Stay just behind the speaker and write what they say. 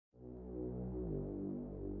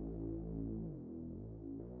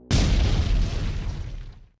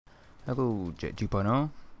Hello, Jet 2.0,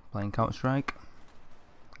 playing Counter-Strike,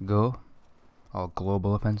 Go, or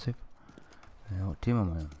Global Offensive. What team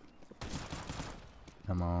am I on?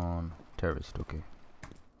 I'm on Terrorist, okay.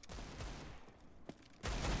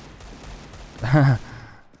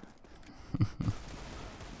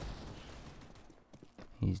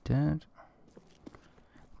 He's dead.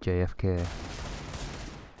 JFK.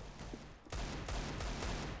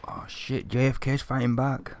 Oh shit, JFK's fighting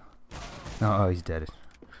back. Oh, he's dead.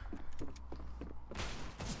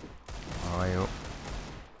 Oh,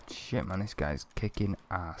 shit, man, this guy's kicking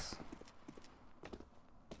ass.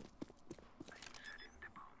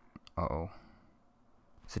 Uh-oh.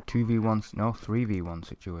 It's a 2v1, no, 3v1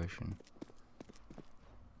 situation.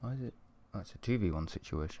 Why is it? Oh, it's a 2v1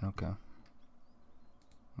 situation, okay.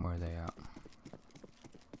 Where are they at?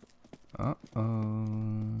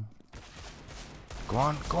 Uh-oh. Go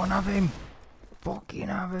on, have him! Fucking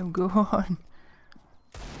have him, go on!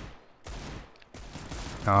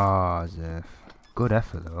 Oh, Zeph. Good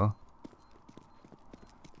effort, though.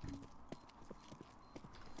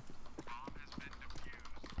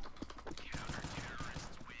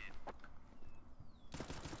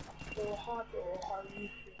 What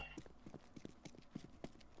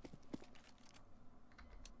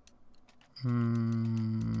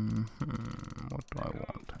do I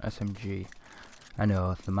want? SMG. I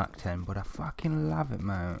know, it's the Mac 10, but I fucking love it,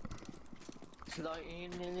 man. Silah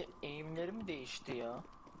eğimleri mi değişti ya?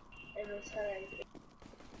 Evet, herhalde.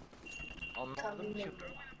 Anlamadım ki.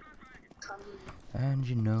 And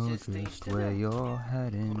you know just where you're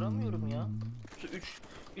heading. Vuramıyorum ya.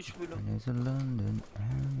 3 bölüm. And there's a London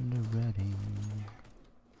and a Reading.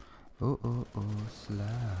 Oh, slow.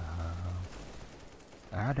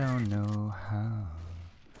 I don't know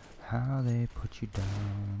how they put you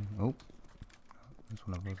down. Oh, that's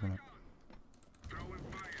one of those, isn't it?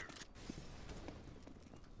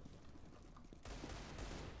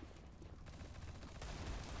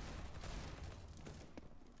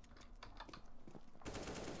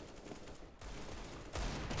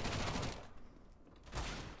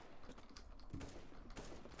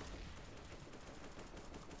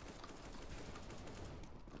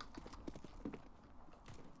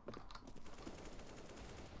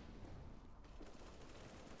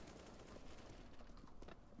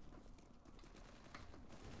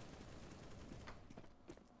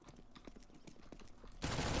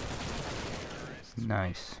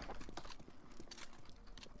 Nice.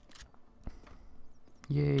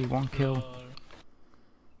 Yay, 1 kill.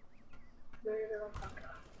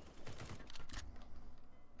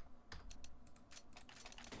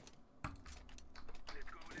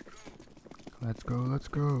 Let's go.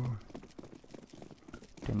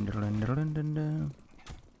 Dun, dun, dun, dun, dun, dun.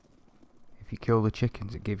 If you kill the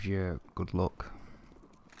chickens, it gives you good luck.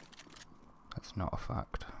 That's not a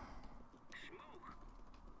fact.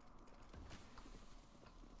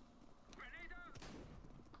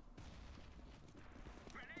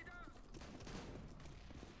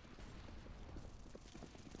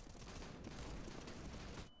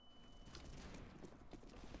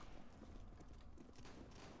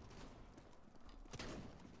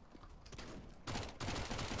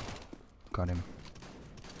 Got him.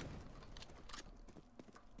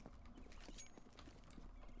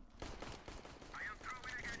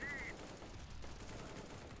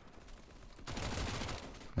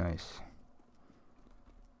 Nice.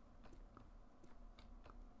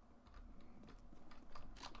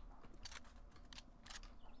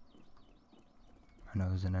 I know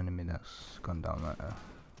there's an enemy that's gone down there.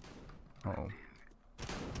 Uh-oh.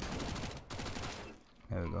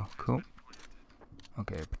 There we go. Cool.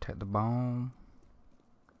 Okay, protect the bomb.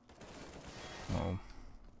 Oh.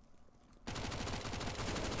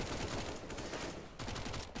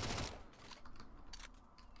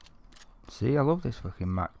 See, I love this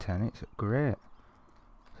fucking Mac 10. It's great.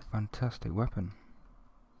 It's a fantastic weapon.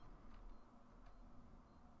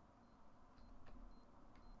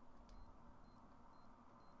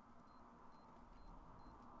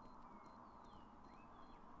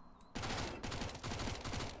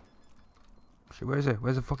 Where is it?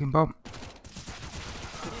 Where's the fucking bomb?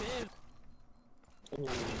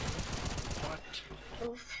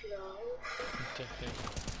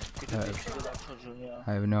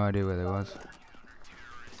 I have no idea where there was.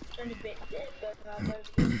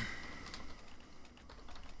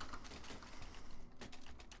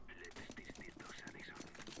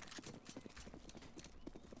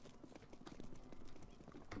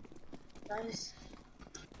 Nice.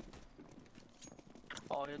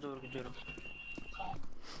 A'ya doğru gidiyorum.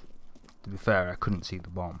 To be fair, I couldn't see the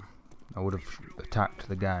bomb. I would have attacked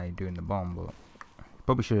the guy doing the bomb, but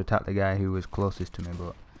probably should have attacked the guy who was closest to me,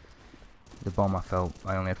 but The bomb I felt,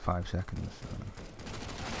 I only had 5 seconds. So.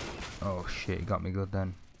 Oh shit, he got me good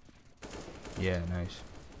then. Yeah, nice.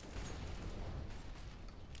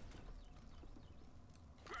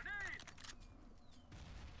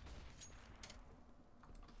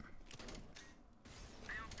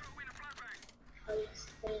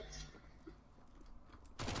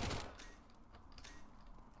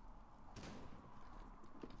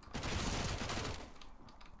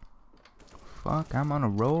 Fuck, I'm on a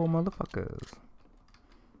roll, motherfuckers.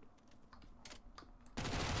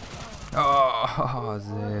 Oh,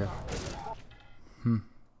 Zip.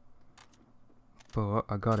 But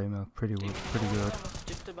I got him pretty good. Nasıl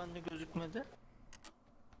çıktı bende gözükmedi?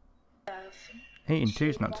 8 and 2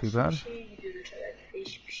 is not too bad. Şeye gidiyoruz herhalde.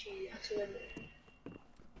 Değişik bir şey hatırlamıyorum.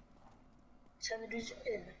 Sen de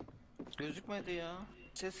gözükmedi mi? Gözükmedi ya.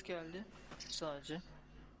 Ses geldi sadece.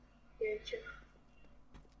 Gerek yok.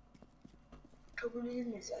 Kabul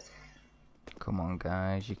edilmedi zaten. Come on,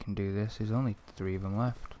 guys, you can do this. There's only 3 of them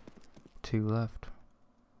left. 2 left.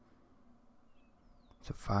 It's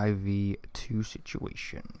a 5v2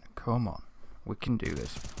 situation. Come on, we can do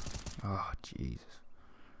this. Oh, Jesus.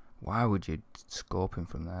 Why would you scope him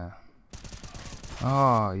from there?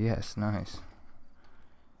 Oh, yes, nice.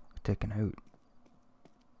 Taken out.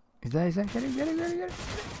 Is that, get it.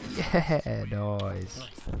 Yeah, nice.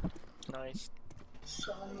 Nice.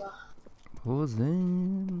 Sonunda. Pulls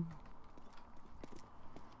in.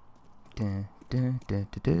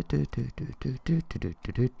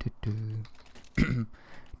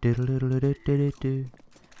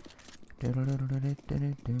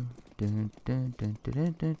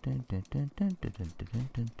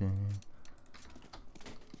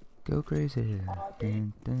 Go crazy.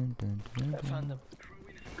 Efendim.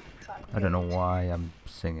 I don't know why I'm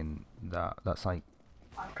singing that. That's like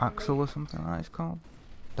Axel or something like it's called.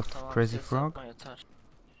 The Tamam, Crazy ses Frog. yapma yeter.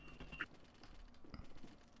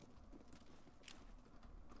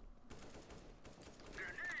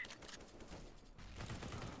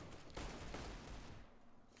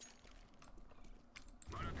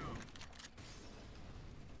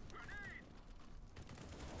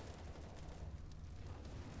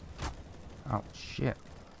 Oh shit.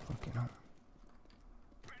 Fucking hell.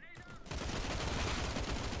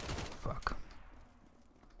 Fuck.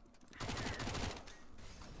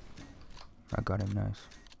 I got him, nice.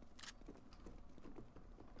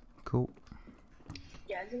 Cool.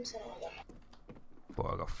 Geldim sana orada. Boy,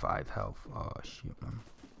 I got 5 health. Oh shit, man.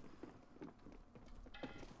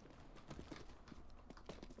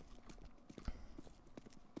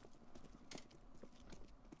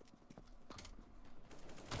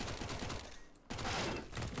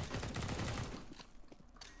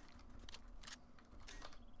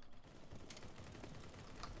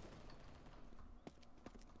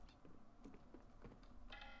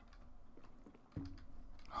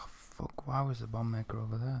 Fuck, why was the bomb maker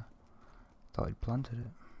over there? Thought he'd planted it.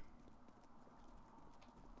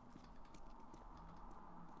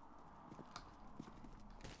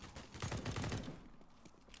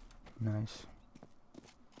 Nice.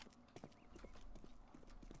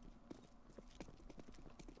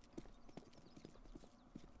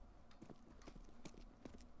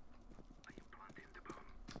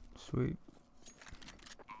 Sweet.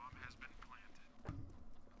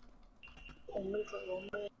 Onları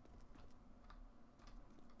kazanmaya.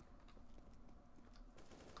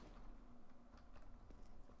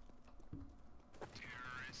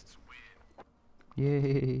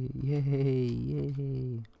 Yay, yay,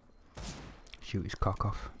 yay. Shoot his cock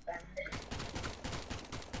off.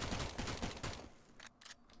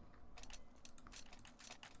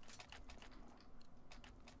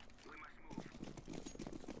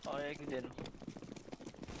 A'ya gidelim.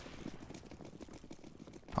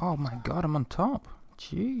 Oh my god, I'm on top.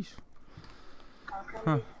 Jeez.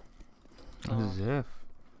 Huh. As if.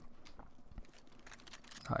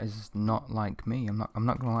 That is not like me. I'm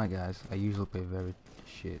not gonna lie, guys. I usually play very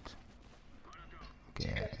shit.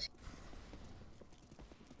 Okay.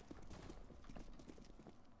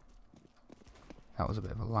 That was a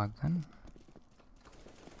bit of a lag then.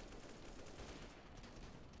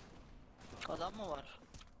 Adam mı var?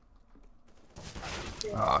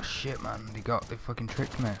 Oh shit, man. They fucking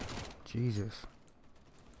tricked me. Jesus.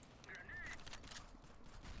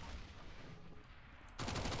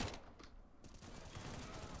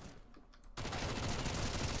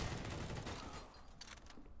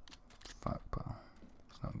 Fuck, pal.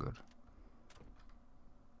 It's not good.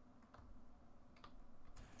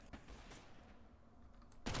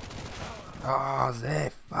 Oh, Zay,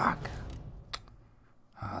 fuck.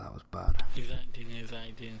 Ah, that was bad. Güzel dinle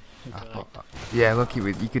I didn't. I Hit thought, right. yeah, look,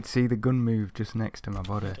 you could see the gun move just next to my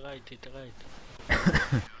body. Hit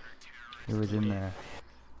right. It was in there.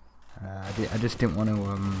 I just didn't want to,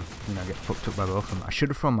 get fucked up by both of them. I should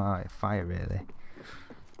have thrown my fire, really.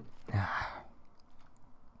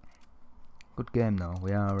 Good game, though.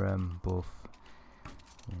 We are both,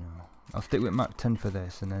 I'll stick with Mach 10 for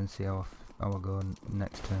this, and then see how I go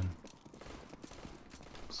next turn.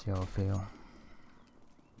 See how I feel.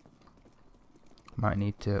 Might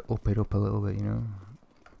need to up it up a little bit,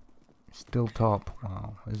 Still top.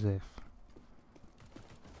 Wow, as if.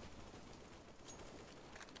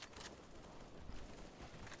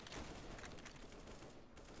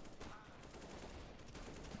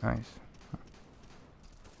 Nice.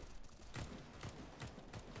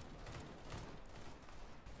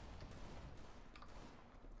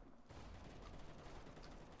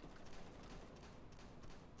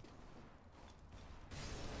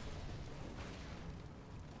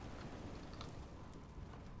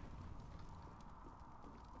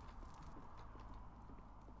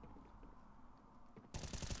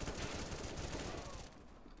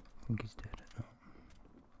 I think he's dead.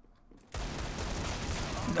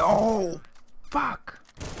 No! Fuck!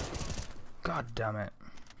 God damn it.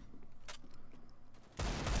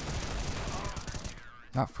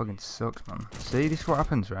 That fucking sucks, man. See, this is what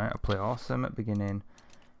happens, right? I play awesome at beginning,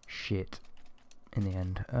 shit in the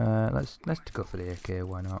end. Let's go for the AK,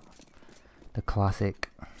 why not? The classic.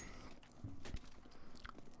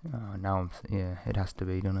 Oh, now yeah, it has to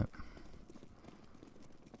be, doesn't it?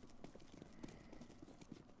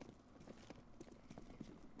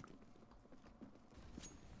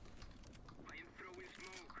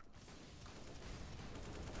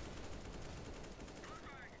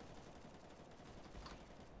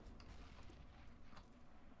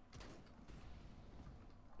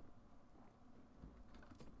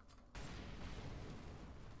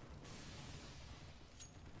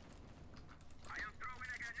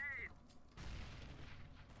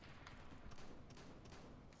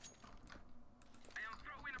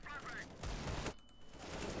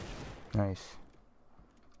 Nice.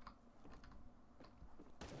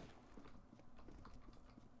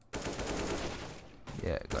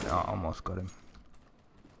 Yeah, got it. Almost got him.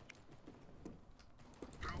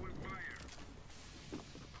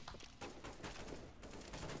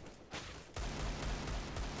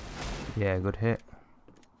 Yeah, good hit.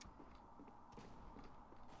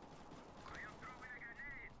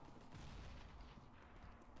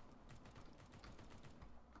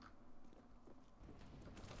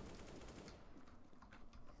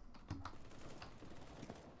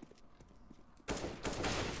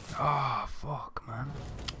 Oh, fuck, man.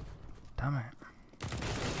 Damn it.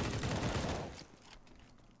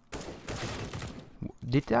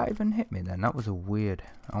 Did that even hit me then? That was a weird...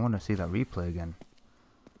 I want to see that replay again.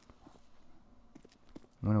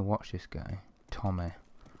 I'm going to watch this guy. Tommy. I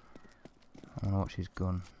want to watch his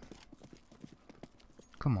gun.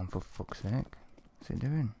 Come on, for fuck's sake. What's he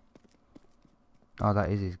doing? Oh,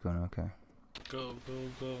 that is his gun, okay. Go.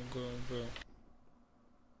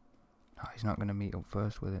 Oh, he's not going to meet up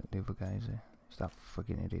first with it, the other guy, is he? He's that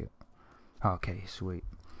fucking idiot. Okay, sweet.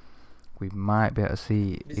 We might be able to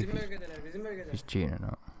see if he's cheating or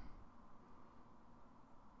not.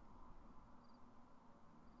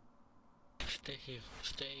 Stay here.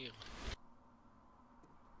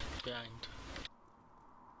 Behind.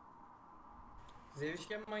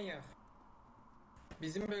 Zevişken manyak.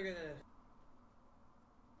 Bizim bölgedeler.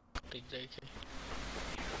 Take.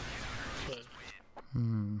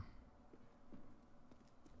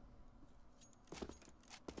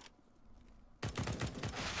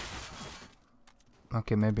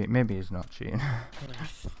 Okay, maybe he's not cheating.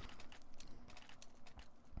 Nice.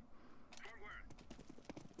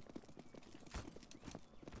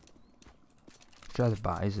 Try the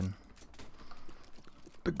bison.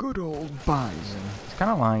 The good old bison. It's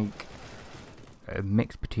kind of like a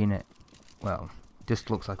mix between it. Well, just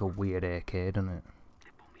looks like a weird AK, doesn't it?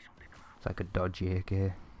 It's like a dodgy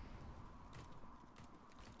AK.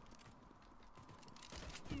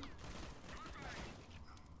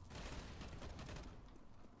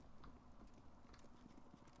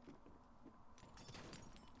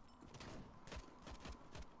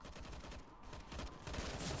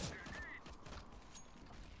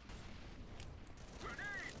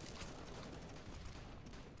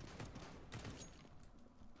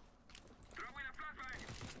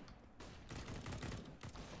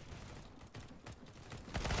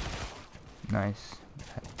 Nice.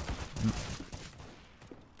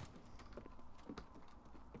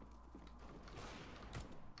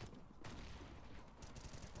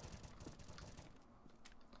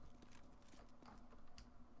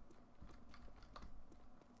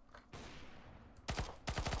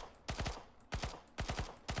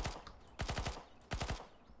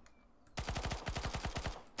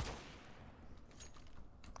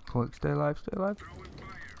 quick. Stay alive, stay alive.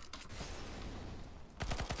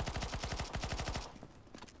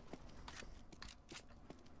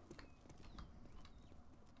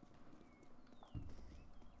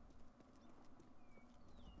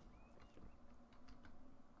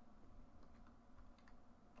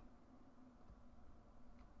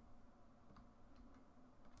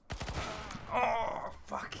 Oh,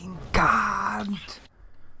 fucking God!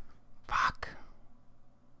 Fuck.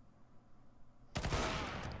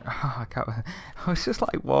 Oh, I can't. I was just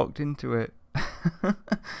like walked into it. It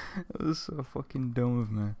was so fucking dumb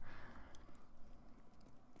of me.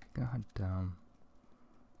 God damn.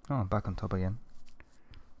 Oh, I'm back on top again.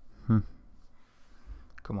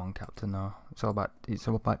 Come on, Captain. No, it's all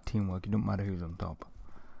about teamwork. It don't matter who's on top.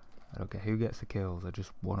 I don't care who gets the kills. I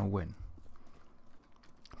just want to win.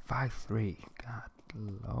 5-3.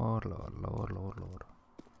 God, Lord.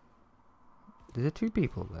 Is there 2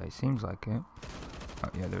 people there? It seems like it. Oh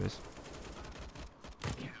yeah, there is.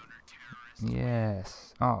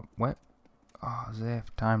 Yes. Oh, what? Oh, as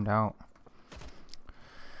if timed out.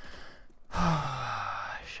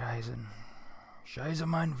 Scheißen. Scheiße,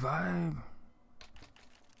 mein Vibe.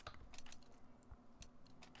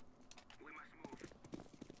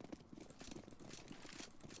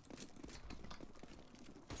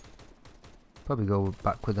 Probably go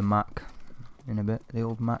back with the Mac in a bit. The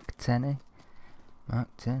old Mac 10. Mac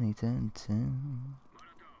 10.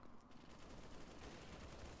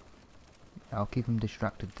 I'll keep him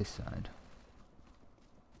distracted this side.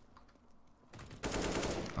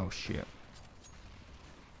 Oh shit.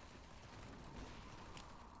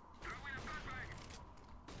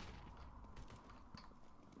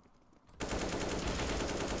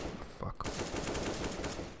 Fuck.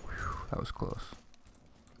 Whew, that was close.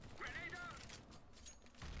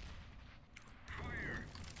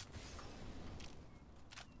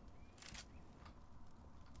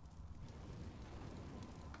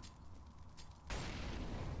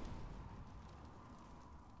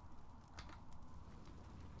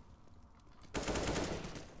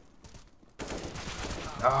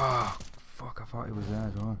 Ah, fuck, I thought he was there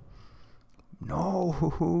as well. No!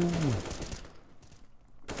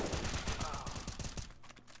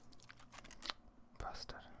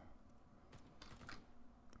 Bastard.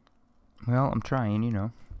 Well, I'm trying, you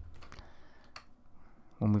know.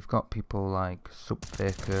 When we've got people like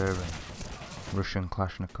Subfaker and Russian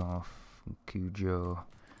Kalashnikov and Cujo.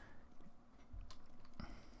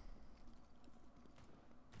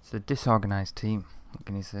 It's a disorganized team. What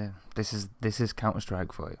can you say? This is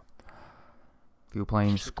Counter-Strike for you. If you're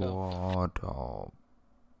playing Squad or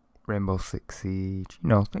Rainbow Six Siege, you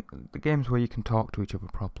know, the games where you can talk to each other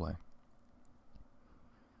properly.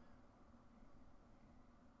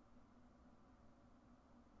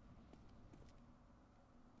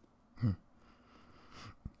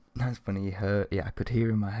 That's funny. I could hear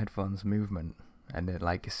in my headphones movement, and then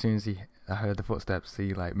like as soon as I heard the footsteps,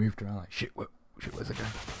 he like moved around like shit. Where's the guy?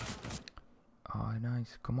 Oh,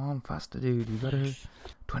 nice. Come on, faster, dude. You gotta.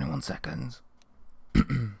 21 seconds.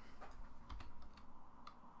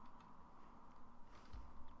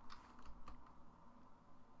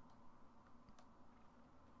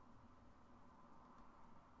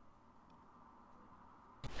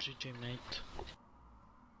 GG, mate.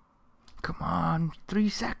 Come on, 3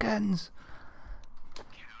 seconds.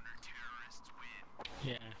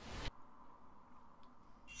 Yeah.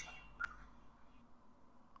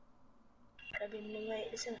 I've been mate,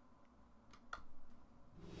 isn't it?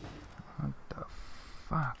 What the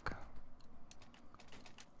fuck?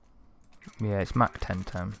 Yeah, it's Mac 10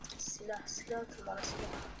 time. Silah kemana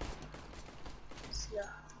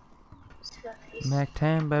silah please. Mac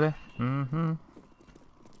 10, baby.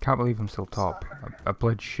 Can't believe I'm still top. I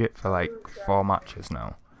played shit for like 4 matches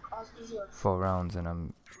now. 4 rounds and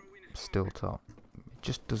I'm still top. It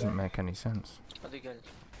just doesn't make any sense. Hadi gel.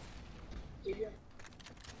 Geliyorum.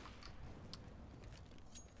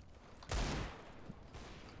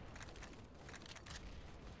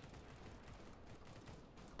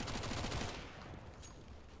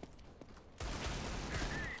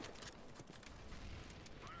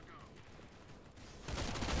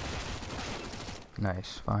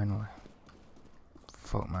 Nice, finally.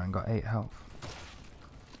 Fuck man, got 8 health.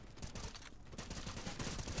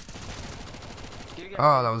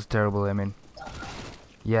 Oh, that was terrible aiming.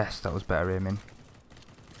 Yes, that was better aiming.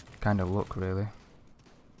 Kinda luck, really.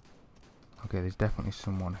 Okay, there's definitely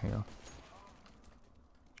someone here.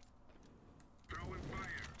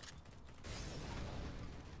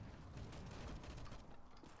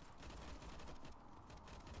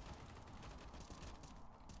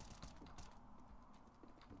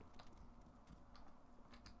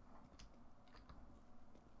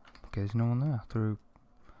 Okay, there's no one there. Threw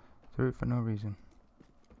it for no reason.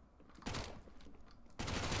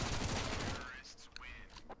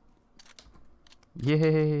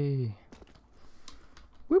 Yay!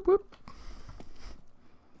 Whoop whoop!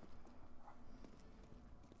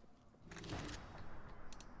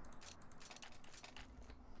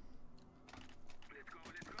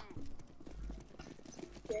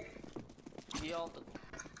 İyi aldık.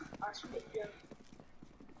 Aç bekliyorum.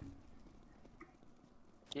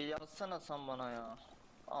 Gel yazsana sen bana ya.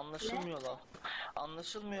 Anlaşılmıyor laf.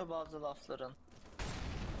 Anlaşılmıyor bazı lafların.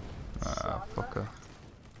 Ah, fucker.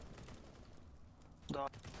 Daha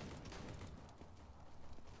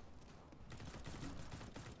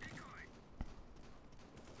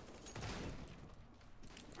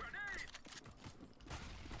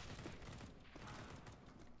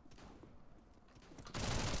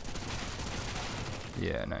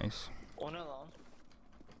Yeah, nice. o ne lan?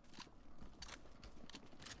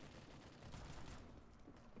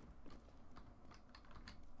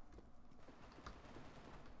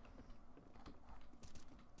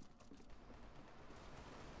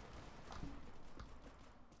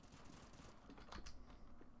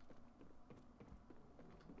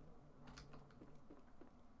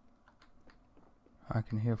 I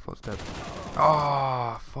can hear footsteps.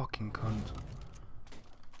 Oh, fucking cunt.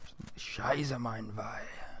 Scheiße, mein Weih.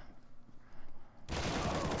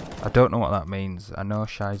 I don't know what that means. I know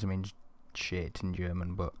Scheiße means shit in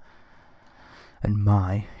German, but... And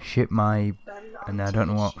my, shit my... Ben de And I don't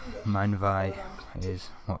know what anti-geçeyim de mein Weih öğrendim. is,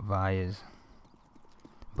 what Weih is.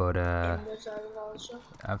 But, Benim özelliğini alacağım.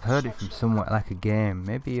 I've heard it from somewhere, like a game.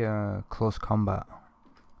 Maybe Close Combat.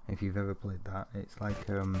 If you've ever played that. It's like,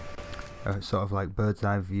 a sort of like bird's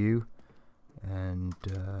eye view. And,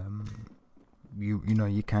 you know,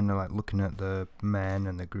 you're kind of like looking at the men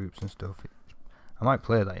and the groups and stuff. I might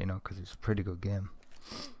play that, you know, because it's a pretty good game.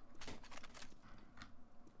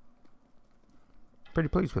 Pretty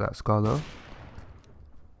pleased with that score though.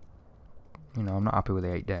 You know, I'm not happy with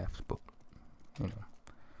the 8 deaths, but, you know,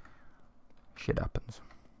 shit happens.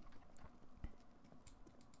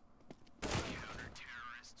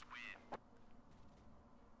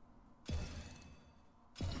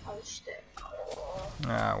 Al işte.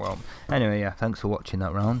 Ah, well. Anyway, yeah, thanks for watching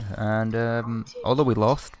that round. And although we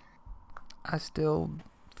lost, I still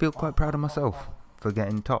feel quite proud of myself for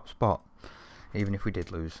getting top spot, even if we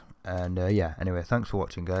did lose. And yeah, anyway, thanks for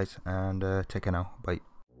watching, guys, and take care now. Bye.